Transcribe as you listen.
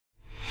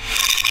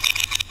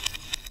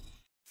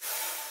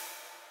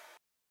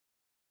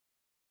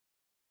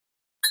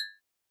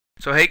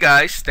So hey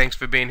guys, thanks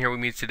for being here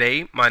with me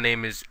today. My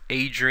name is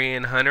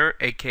Adrian Hunter,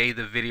 aka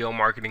the Video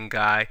Marketing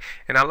Guy,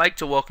 and I'd like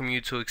to welcome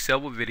you to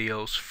Excel with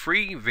Video's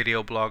free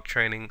video blog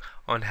training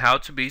on how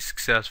to be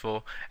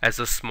successful as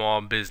a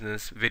small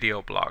business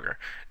video blogger.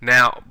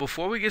 Now,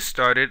 before we get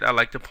started, I'd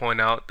like to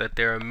point out that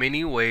there are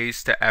many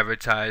ways to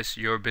advertise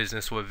your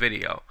business with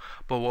video,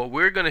 but what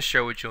we're going to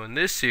share with you in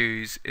this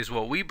series is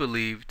what we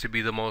believe to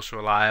be the most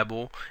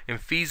reliable and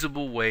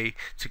feasible way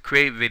to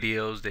create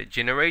videos that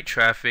generate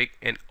traffic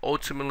and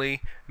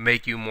ultimately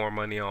make you more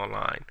money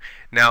online.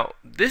 Now,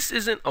 this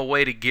isn't a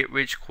way to get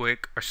rich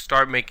quick or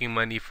start making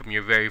money from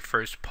your very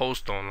first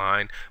post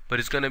online, but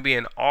it's going to be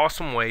an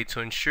awesome way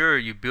to ensure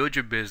you build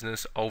your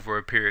business over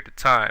a period of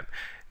time.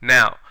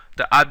 Now,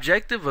 the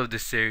objective of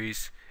this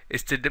series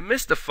is to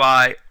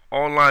demystify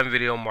online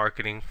video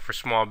marketing for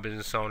small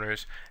business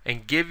owners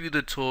and give you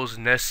the tools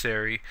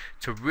necessary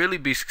to really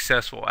be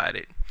successful at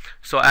it.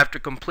 So after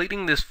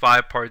completing this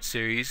 5-part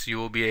series, you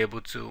will be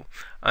able to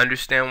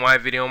understand why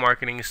video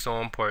marketing is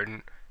so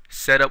important,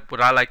 set up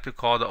what I like to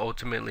call the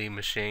ultimate lead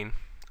machine,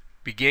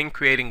 begin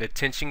creating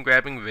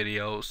attention-grabbing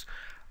videos,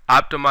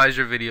 optimize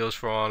your videos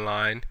for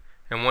online,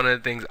 and one of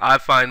the things I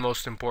find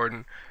most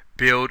important,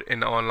 build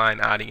an online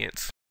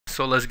audience.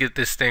 So let's get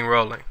this thing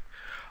rolling.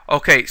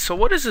 Okay, so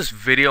what is this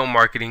video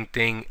marketing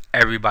thing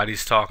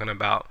everybody's talking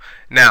about?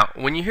 Now,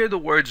 when you hear the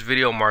words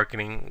video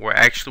marketing, we're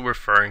actually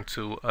referring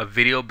to a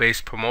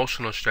video-based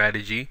promotional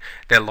strategy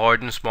that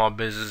large and small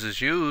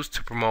businesses use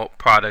to promote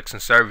products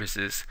and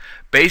services.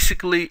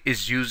 Basically,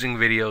 it's using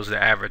videos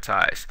to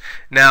advertise.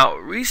 Now,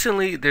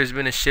 recently, there's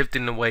been a shift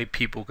in the way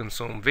people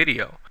consume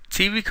video.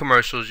 TV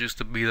commercials used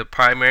to be the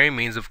primary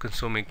means of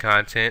consuming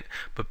content,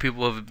 but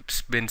people have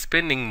been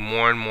spending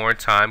more and more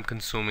time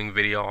consuming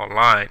video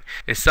online.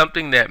 It's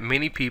something that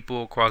many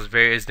people across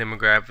various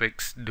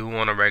demographics do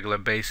on a regular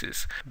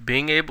basis.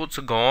 Being able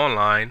to go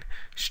online,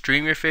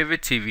 stream your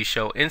favorite TV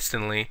show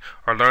instantly,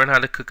 or learn how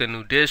to cook a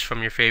new dish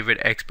from your favorite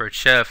expert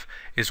chef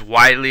is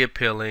widely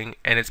appealing,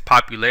 and its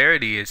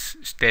popularity is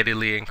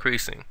steadily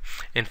increasing.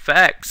 In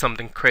fact,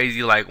 something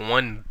crazy like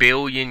 1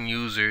 billion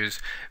users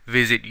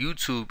visit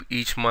YouTube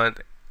each month,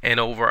 and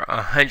over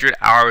 100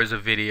 hours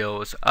of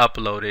video is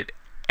uploaded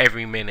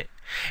every minute.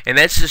 And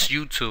that's just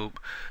YouTube.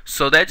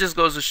 So that just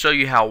goes to show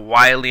you how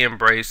widely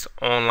embraced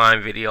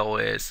online video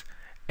is,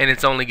 and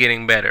it's only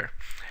getting better.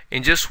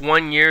 In just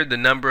 1 year, the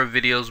number of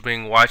videos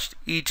being watched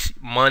each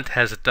month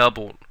has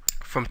doubled.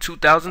 From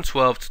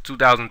 2012 to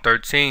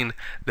 2013,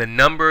 the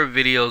number of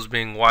videos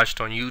being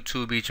watched on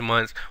YouTube each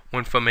month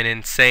went from an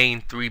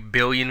insane 3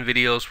 billion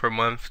videos per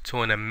month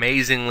to an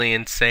amazingly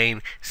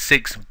insane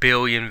 6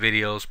 billion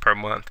videos per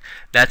month.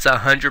 That's a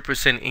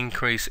 100%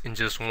 increase in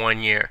just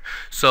 1 year.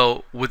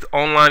 So with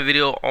online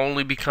video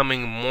only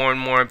becoming more and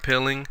more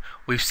appealing,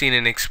 we've seen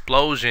an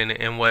explosion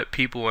in what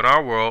people in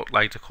our world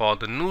like to call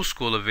the new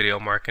school of video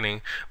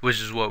marketing, which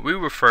is what we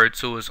refer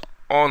to as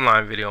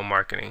online video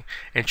marketing.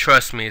 And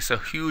trust me, it's a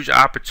huge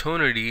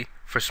opportunity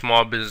for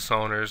small business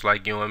owners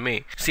like you and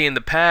me. See, in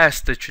the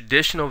past, the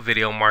traditional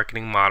video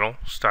marketing model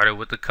started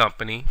with the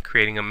company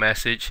creating a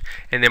message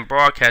and then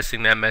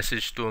broadcasting that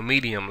message through a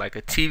medium like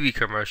a TV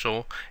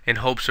commercial in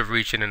hopes of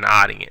reaching an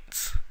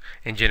audience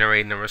and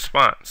generating a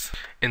response.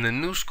 In the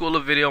new school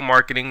of video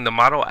marketing, the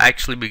model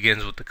actually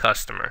begins with the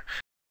customer.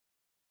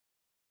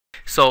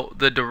 So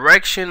the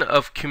direction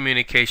of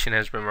communication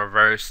has been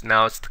reversed.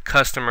 Now it's the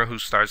customer who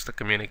starts the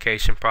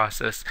communication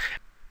process.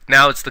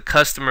 Now it's the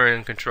customer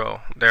in control.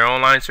 They're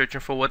online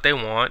searching for what they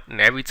want, and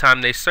every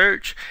time they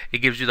search, it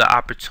gives you the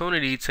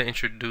opportunity to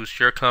introduce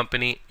your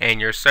company and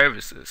your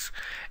services.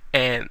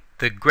 And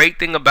the great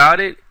thing about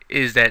it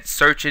is that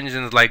search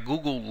engines like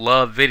Google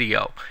love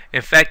video.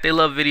 In fact, they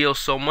love video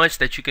so much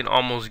that you can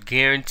almost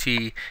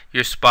guarantee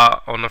your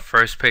spot on the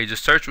first page of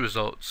search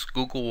results.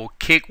 Google will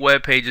kick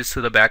web pages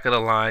to the back of the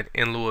line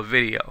in lieu of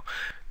video.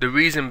 The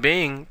reason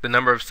being, the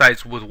number of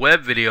sites with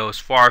web video is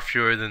far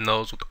fewer than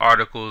those with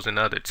articles and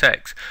other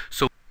text.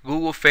 So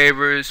Google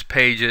favors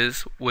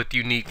pages with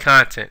unique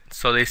content.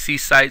 So they see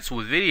sites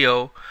with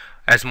video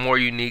as more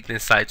unique than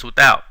sites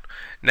without.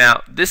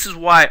 Now, this is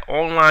why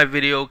online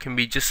video can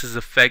be just as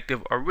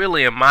effective, or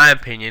really, in my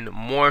opinion,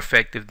 more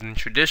effective than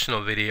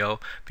traditional video,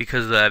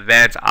 because of the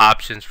advanced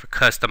options for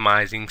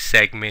customizing,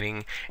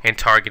 segmenting, and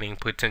targeting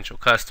potential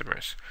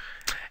customers.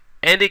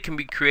 And it can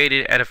be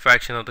created at a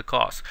fraction of the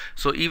cost.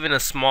 So even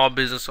a small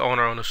business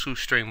owner on a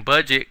shoestring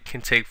budget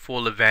can take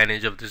full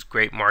advantage of this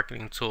great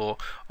marketing tool.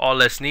 All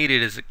that's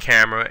needed is a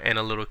camera and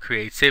a little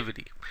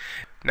creativity.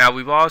 Now,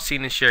 we've all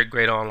seen and shared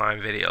great online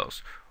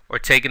videos, or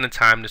taking the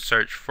time to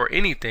search for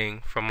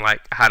anything from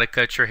like how to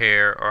cut your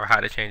hair or how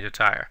to change a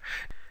tire.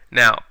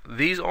 Now,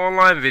 these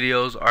online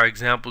videos are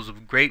examples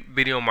of great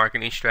video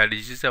marketing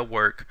strategies that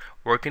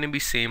working to be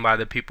seen by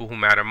the people who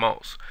matter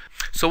most.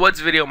 So what's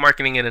video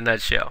marketing in a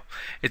nutshell?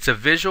 It's a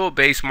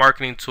visual-based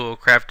marketing tool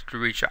crafted to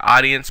reach your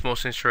audience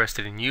most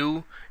interested in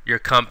you, your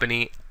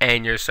company,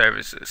 and your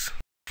services.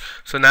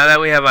 So now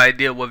that we have an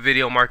idea what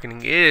video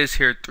marketing is,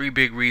 here are 3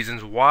 big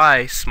reasons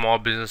why small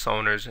business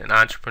owners and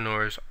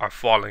entrepreneurs are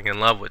falling in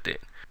love with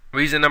it.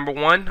 Reason number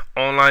one,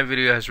 online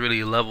video has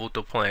really leveled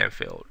the playing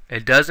field.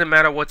 It doesn't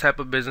matter what type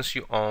of business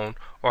you own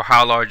or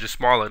how large or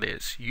small it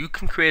is. You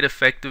can create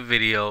effective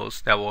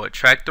videos that will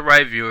attract the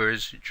right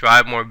viewers,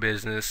 drive more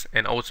business,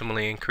 and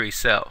ultimately increase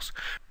sales.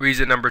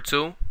 Reason number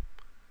two,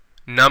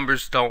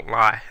 numbers don't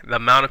lie. The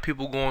amount of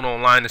people going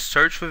online to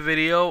search for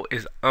video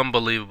is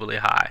unbelievably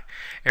high.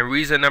 And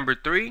reason number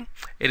three,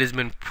 it has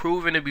been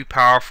proven to be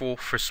powerful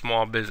for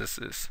small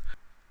businesses.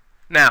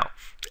 Now,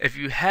 if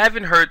you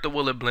haven't heard the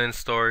Will It Blend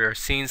story or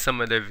seen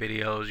some of their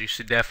videos, you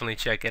should definitely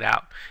check it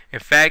out. In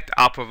fact,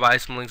 I'll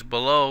provide some links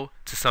below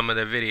to some of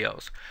their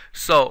videos.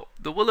 So,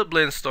 the Will It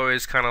Blend story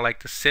is kind of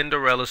like the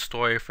Cinderella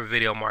story for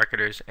video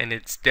marketers, and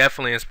it's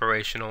definitely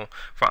inspirational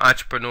for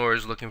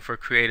entrepreneurs looking for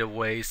creative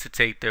ways to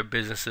take their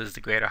businesses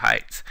to greater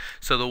heights.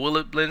 So, the Will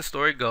It Blend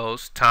story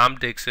goes, Tom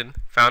Dixon,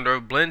 founder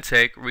of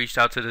Blendtec, reached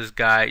out to this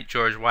guy,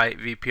 George White,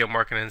 VP of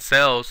Marketing and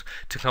Sales,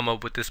 to come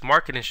up with this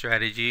marketing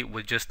strategy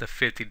with just a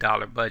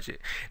 $50 budget.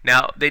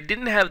 Now, they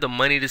didn't have the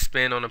money to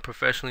spend on a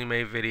professionally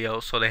made video,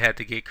 so they had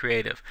to get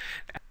creative.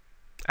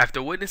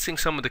 After witnessing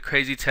some of the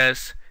crazy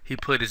tests he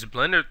put his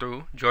blender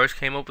through, George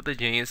came up with the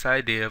genius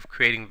idea of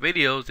creating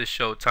videos that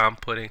showed Tom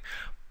putting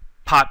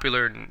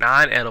popular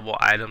non-edible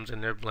items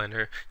in their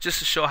blender just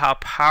to show how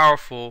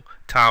powerful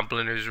Tom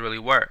blenders really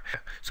were.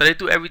 So they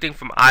threw everything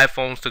from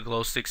iPhones to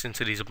glow sticks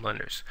into these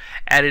blenders,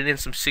 added in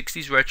some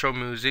 60s retro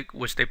music,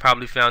 which they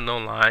probably found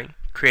online,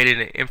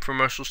 created an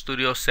infomercial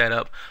studio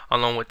setup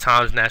along with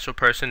Tom's natural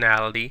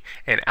personality,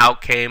 and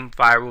out came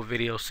viral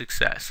video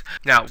success.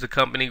 Now, the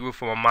company grew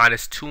from a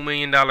modest $2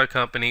 million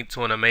company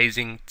to an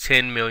amazing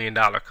 $10 million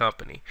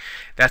company.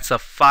 That's a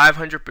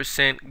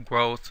 500%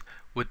 growth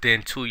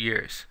within 2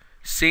 years.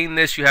 Seeing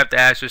this, you have to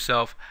ask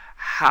yourself,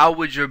 how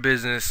would your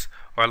business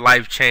or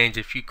life change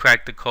if you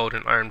cracked the code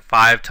and earned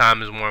 5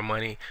 times more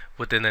money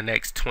within the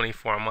next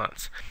 24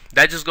 months?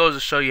 That just goes to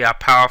show you how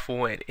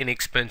powerful and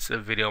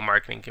inexpensive video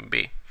marketing can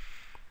be.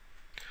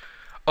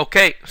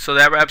 Okay, so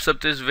that wraps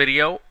up this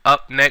video.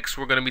 Up next,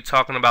 we're going to be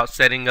talking about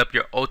setting up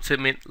your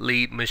ultimate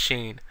lead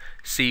machine.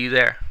 See you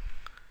there.